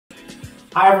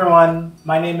Hi everyone,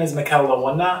 my name is Mikael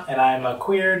Owunna and I'm a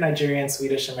queer Nigerian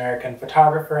Swedish American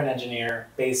photographer and engineer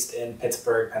based in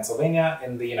Pittsburgh, Pennsylvania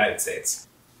in the United States.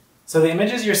 So the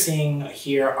images you're seeing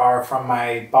here are from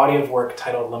my body of work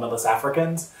titled Limitless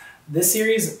Africans. This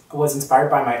series was inspired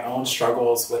by my own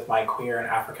struggles with my queer and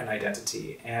African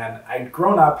identity, and I'd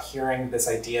grown up hearing this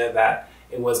idea that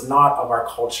it was not of our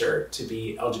culture to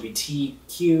be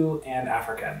LGBTQ and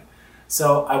African.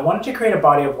 So I wanted to create a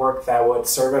body of work that would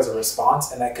serve as a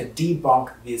response and that could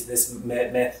debunk this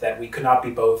myth that we could not be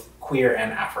both queer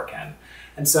and African.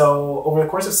 And so over the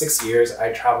course of 6 years,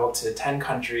 I traveled to 10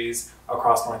 countries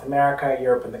across North America,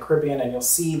 Europe, and the Caribbean, and you'll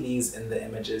see these in the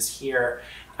images here.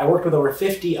 I worked with over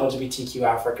 50 LGBTQ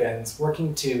Africans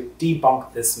working to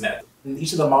debunk this myth. And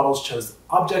each of the models chose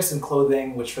objects and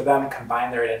clothing, which for them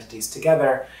combined their identities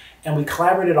together, and we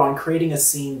collaborated on creating a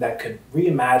scene that could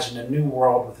reimagine a new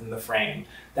world within the frame,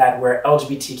 where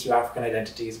LGBTQ African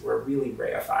identities were really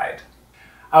reified.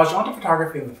 I was drawn to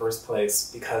photography in the first place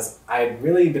because I had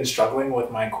really been struggling with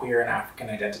my queer and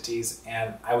African identities,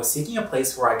 and I was seeking a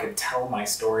place where I could tell my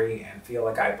story and feel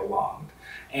like I belonged.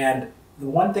 And the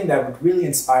one thing that really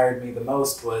inspired me the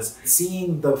most was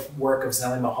seeing the work of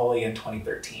Zanele Muholi in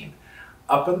 2013.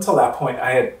 Up until that point,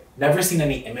 I had never seen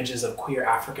any images of queer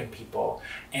African people,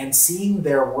 and seeing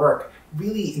their work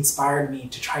really inspired me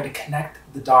to try to connect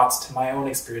the dots to my own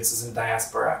experiences in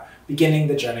diaspora, beginning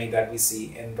the journey that we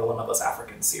see in the Limitless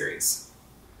Africans series.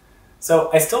 So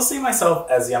I still see myself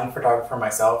as a young photographer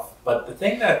myself, but the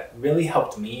thing that really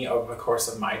helped me over the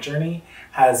course of my journey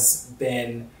has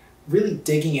been really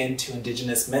digging into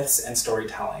Indigenous myths and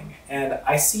storytelling. And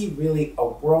I see really a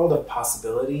world of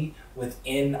possibility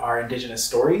within our Indigenous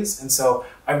stories. And so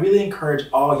I really encourage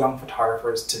all young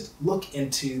photographers to look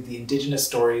into the Indigenous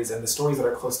stories and the stories that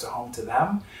are close to home to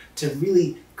them to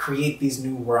really create these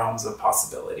new realms of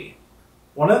possibility.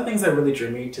 One of the things that really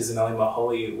drew me to Zanele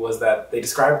Muholi was that they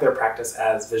described their practice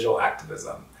as visual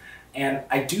activism. And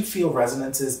I do feel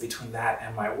resonances between that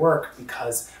and my work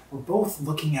because we're both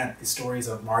looking at the stories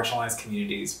of marginalized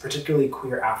communities, particularly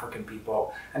queer African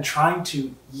people, and trying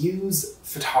to use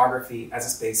photography as a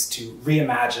space to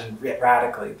reimagine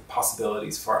radically the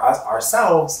possibilities for us,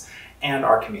 ourselves, and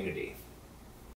our community.